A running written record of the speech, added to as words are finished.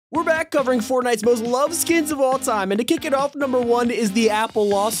We're back covering Fortnite's most loved skins of all time, and to kick it off, number 1 is the Apple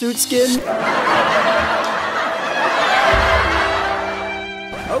lawsuit skin.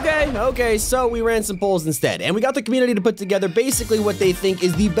 Okay, so we ran some polls instead, and we got the community to put together basically what they think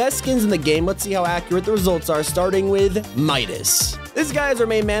is the best skins in the game. Let's see how accurate the results are, starting with Midas. This guy is our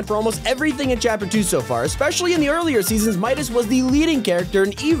main man for almost everything in Chapter 2 so far, especially in the earlier seasons. Midas was the leading character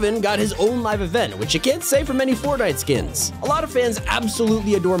and even got his own live event, which you can't say for many Fortnite skins. A lot of fans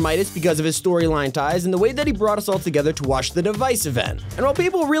absolutely adore Midas because of his storyline ties and the way that he brought us all together to watch the Device event. And while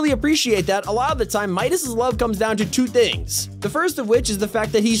people really appreciate that, a lot of the time Midas's love comes down to 2 things. The first of which is the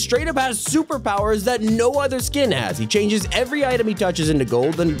fact that he straight up has superpowers that no other skin has. He changes every item he touches into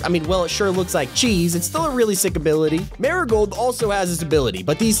gold, and I mean, well, it sure looks like cheese. It's still a really sick ability. Marigold also has this ability,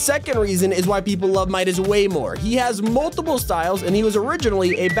 but the second reason is why people love Midas way more. He has multiple styles, and he was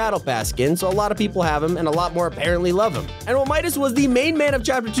originally a Battle Pass skin, so a lot of people have him, and a lot more apparently love him. And while Midas was the main man of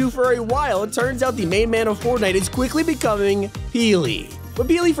Chapter 2 for a while, it turns out the main man of Fortnite is quickly becoming Peely. When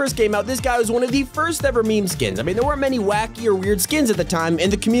Peely first came out, this guy was one of the first ever meme skins. I mean, there weren't many wacky or weird skins at the time,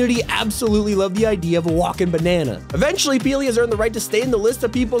 and the community absolutely loved the idea of a walking banana. Eventually, Peely has earned the right to stay in the list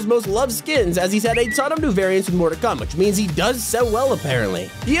of people's most loved skins, as he's had a ton of new variants with more to come, which means he does sell well apparently.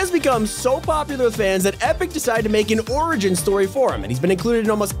 He has become so popular with fans that Epic decided to make an origin story for him, and he's been included in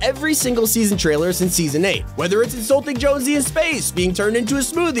almost every single season trailer since Season 8. Whether it's insulting Jonesy in space, being turned into a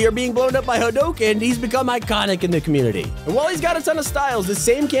smoothie, or being blown up by Hadouken, he's become iconic in the community. And while he's got a ton of styles, the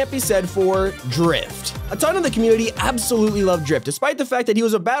same can't be said for Drift. A ton of the community absolutely loved Drift, despite the fact that he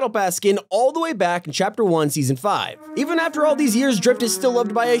was a Battle Pass skin all the way back in Chapter 1, Season 5. Even after all these years, Drift is still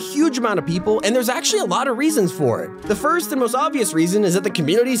loved by a huge amount of people, and there's actually a lot of reasons for it. The first and most obvious reason is that the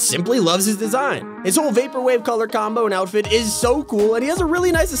community simply loves his design. His whole Vaporwave color combo and outfit is so cool, and he has a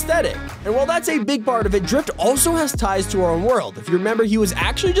really nice aesthetic. And while that's a big part of it, Drift also has ties to our own world. If you remember, he was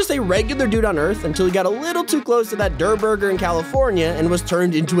actually just a regular dude on Earth until he got a little too close to that Durr Burger in California and was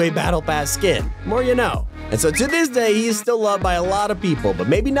turned into a Battle Pass skin. More you know. And so to this day, he is still loved by a lot of people, but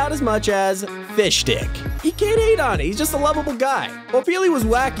maybe not as much as Fish Stick. He can't hate on it, he's just a lovable guy. While Peely was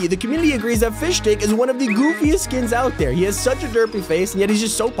wacky, the community agrees that Fish Stick is one of the goofiest skins out there. He has such a derpy face, and yet he's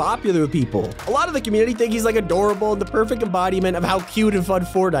just so popular with people. A lot of the community think he's like adorable and the perfect embodiment of how cute and fun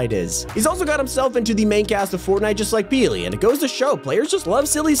Fortnite is. He's also got himself into the main cast of Fortnite just like Peely, and it goes to show players just love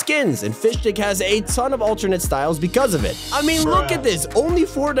silly skins, and Fish Stick has a ton of alternate styles because of it. I mean, look at this. Only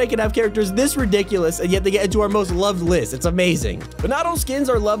Fortnite can have characters this ridiculous, and yet they get into our most loved list. It's amazing. But not all skins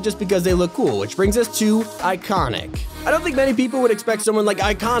are loved just because they look cool, which brings us to Iconic. I don't think many people would expect someone like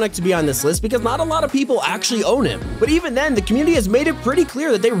Iconic to be on this list because not a lot of people actually own him. But even then, the community has made it pretty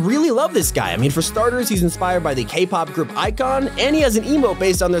clear that they really love this guy. I mean, for starters, he's inspired by the K-pop group iKON, and he has an emote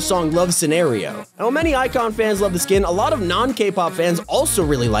based on their song Love Scenario. And while many iKON fans love the skin, a lot of non-K-pop fans also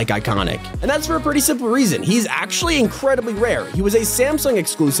really like Iconic. And that's for a pretty simple reason. He's actually incredibly rare. He was a Samsung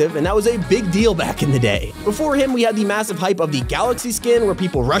exclusive, and that was a big deal back in the day. Before him, we had the massive hype of the Galaxy skin, where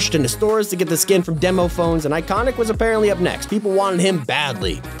people rushed into stores to get the skin from demo phones, and Iconic was apparently up next. People wanted him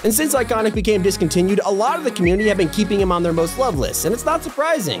badly. And since Iconic became discontinued, a lot of the community have been keeping him on their most loved list, and it's not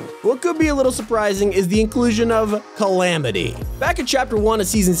surprising. What could be a little surprising is the inclusion of Calamity. Back in Chapter 1 of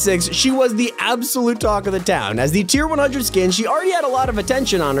Season 6, she was the absolute talk of the town. As the Tier 100 skin, she already had a lot of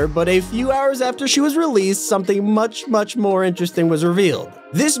attention on her, but a few hours after she was released, something much more interesting was revealed.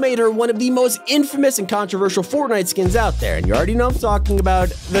 This made her one of the most infamous and controversial Fortnite skins out there, and you already know I'm talking about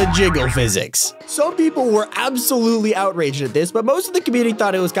the Jiggle Physics. Some people were absolutely outraged at this, but most of the community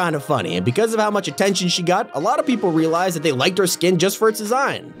thought it was kind of funny, and because of how much attention she got, a lot of people realized that they liked her skin just for its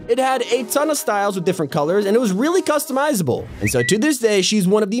design. It had a ton of styles with different colors, and it was really customizable. And so to this day, she's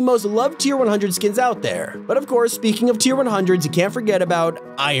one of the most loved Tier 100 skins out there. But of course, speaking of Tier 100s, you can't forget about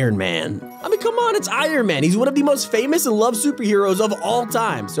Iron Man. I mean, come on, it's Iron Man. He's one of the most famous and loved superheroes of all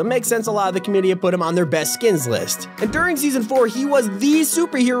time, so it makes sense a lot of the community have put him on their best skins list. And during Season 4, he was the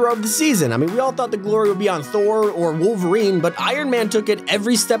superhero of the season. I mean, we all thought the glory would be on Thor or Wolverine, but Iron Man took it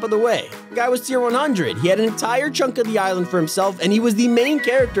every step of the way. The guy was Tier 100. He had an entire chunk of the island for himself, and he was the main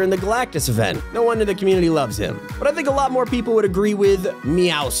character in the Galactus event. No wonder the community loves him. But I think a lot more people would agree with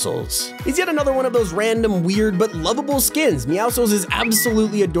Meowscles. He's yet another one of those random, weird, but lovable skins. Meowscles is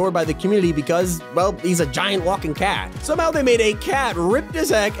absolutely adored by the community because, well, he's a giant walking cat. Somehow they made a cat ripped as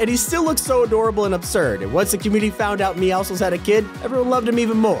heck, and he still looks so adorable and absurd. And once the community found out Meowscles had a kid, everyone loved him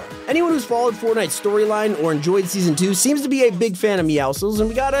even more. Anyone who's followed Fortnite's storyline or enjoyed Season 2 seems to be a big fan of Meowscles, and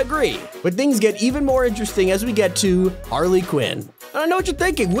we gotta agree. But things get even more interesting as we get to Harley Quinn. And I know what you're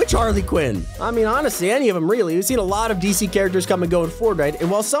thinking, which Harley Quinn? I mean, honestly, any of them really. We've seen a lot of DC characters come and go in Fortnite,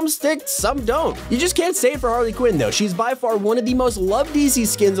 and while some stick, some don't. You just can't say it for Harley Quinn, though. She's by far one of the most loved DC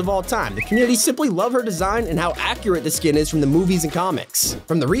skins of all time. The community simply love her design and how accurate the skin is from the movies and comics.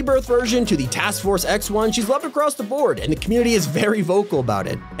 From the Rebirth version to the Task Force X one, she's loved across the board, and the community is very vocal about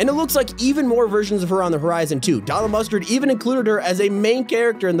it. And it looks like even more versions of her on the horizon, too. Donald Mustard even included her as a main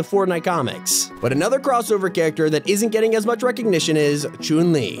character in the Fortnite comics. But another crossover character that isn't getting as much recognition is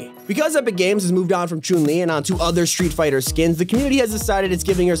Chun-Li. Because Epic Games has moved on from Chun-Li and onto other Street Fighter skins, the community has decided it's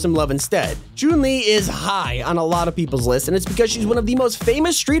giving her some love instead. Chun-Li is high on a lot of people's lists, and it's because she's one of the most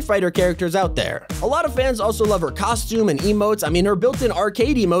famous Street Fighter characters out there. A lot of fans also love her costume and emotes. I mean, her built-in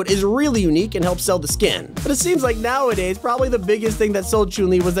arcade emote is really unique and helps sell the skin. But it seems like nowadays, probably the biggest thing that sold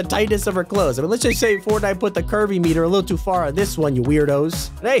Chun-Li was the tightness of her clothes. I mean, let's just say Fortnite put the curvy meter a little too far on this one, you weirdos.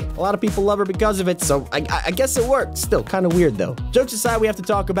 But hey, a lot of people love her because of it, so I guess it worked. Still kind of weird though. Jokes aside, we have to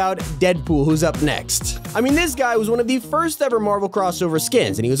talk about Deadpool, who's up next. I mean, this guy was one of the first ever Marvel crossover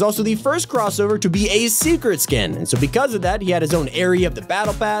skins, and he was also the first crossover to be a secret skin. And so because of that, he had his own area of the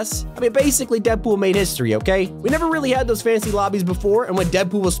battle pass. I mean, basically Deadpool made history, okay? We never really had those fancy lobbies before, and when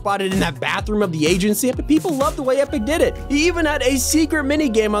Deadpool was spotted in that bathroom of the agency, people loved the way Epic did it. He even had a secret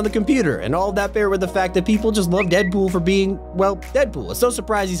minigame on the computer, and all that paired with the fact that people just love Deadpool for being, well, Deadpool. It's no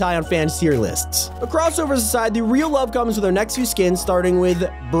surprise he's high on fans' tier lists. But crossovers aside, the real love comes with our next few skins, starting with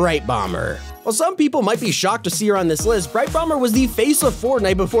Bright Bomber. While some people might be shocked to see her on this list, Bright Bomber was the face of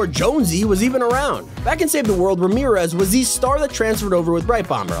Fortnite before Jonesy was even around. Back in Save the World, Ramirez was the star that transferred over with Bright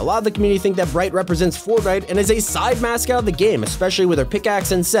Bomber. A lot of the community think that Bright represents Fortnite and is a side mascot of the game, especially with her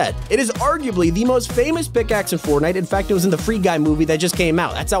pickaxe and set. It is arguably the most famous pickaxe in Fortnite. In fact, it was in the Free Guy movie that just came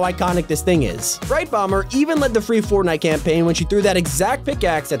out. That's how iconic this thing is. Bright Bomber even led the free Fortnite campaign when she threw that exact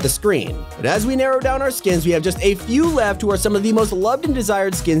pickaxe at the screen. But as we narrow down our skins, we have just a few left who are some of the most loved and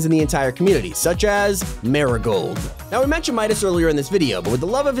desired skins in the entire community, such as Marigold. Now, we mentioned Midas earlier in this video, but with the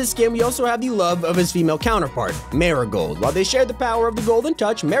love of his skin, we also have the love of his female counterpart, Marigold. While they share the power of the Golden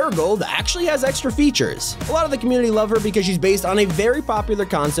Touch, Marigold actually has extra features. A lot of the community love her because she's based on a very popular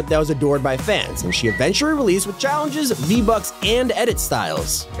concept that was adored by fans, and she eventually released with challenges, V-Bucks, and edit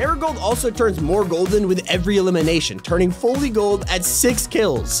styles. Marigold also turns more golden with every elimination, turning fully gold at 6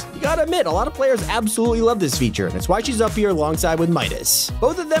 kills. You gotta admit, a lot of players absolutely love this feature, and it's why she's up here alongside with Midas.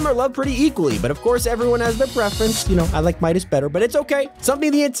 Both of them are loved pretty equally, but of course everyone has their preference. You know, I like Midas better, but it's okay.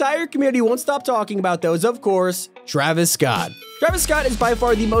 Something the entire community won't stop talking about though is, of course, Travis Scott. Travis Scott is by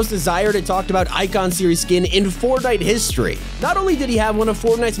far the most desired and talked about Icon Series skin in Fortnite history. Not only did he have one of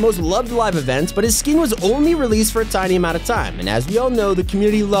Fortnite's most loved live events, but his skin was only released for a tiny amount of time, and as we all know, the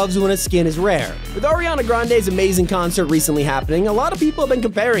community loves when a skin is rare. With Ariana Grande's amazing concert recently happening, a lot of people have been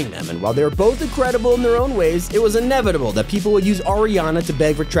comparing them, and while they're both incredible in their own ways, it was inevitable that people would use Ariana to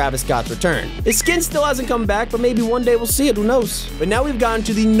beg for Travis Scott's return. His skin still hasn't come back, but maybe one day we'll see it, who knows? But now we've gotten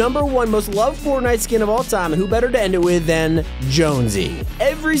to the #1 most loved Fortnite skin of all time, and who better to end it with than Jonesy.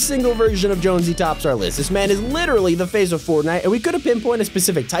 Every single version of Jonesy tops our list. This man is literally the face of Fortnite, and we could have pinpointed a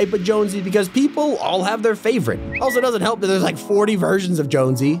specific type of Jonesy because people all have their favorite. Also, doesn't help that there's like 40 versions of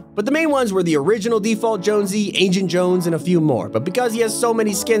Jonesy, but the main ones were the original default Jonesy, Ancient Jones, and a few more. But because he has so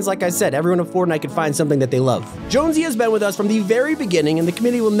many skins, like I said, everyone in Fortnite could find something that they love. Jonesy has been with us from the very beginning, and the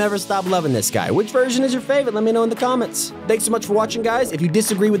community will never stop loving this guy. Which version is your favorite? Let me know in the comments. Thanks so much for watching, guys. If you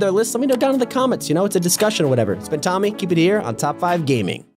disagree with our list, let me know down in the comments. You know, it's a discussion or whatever. It's been Tommy. Keep it here on Top 5 Gaming.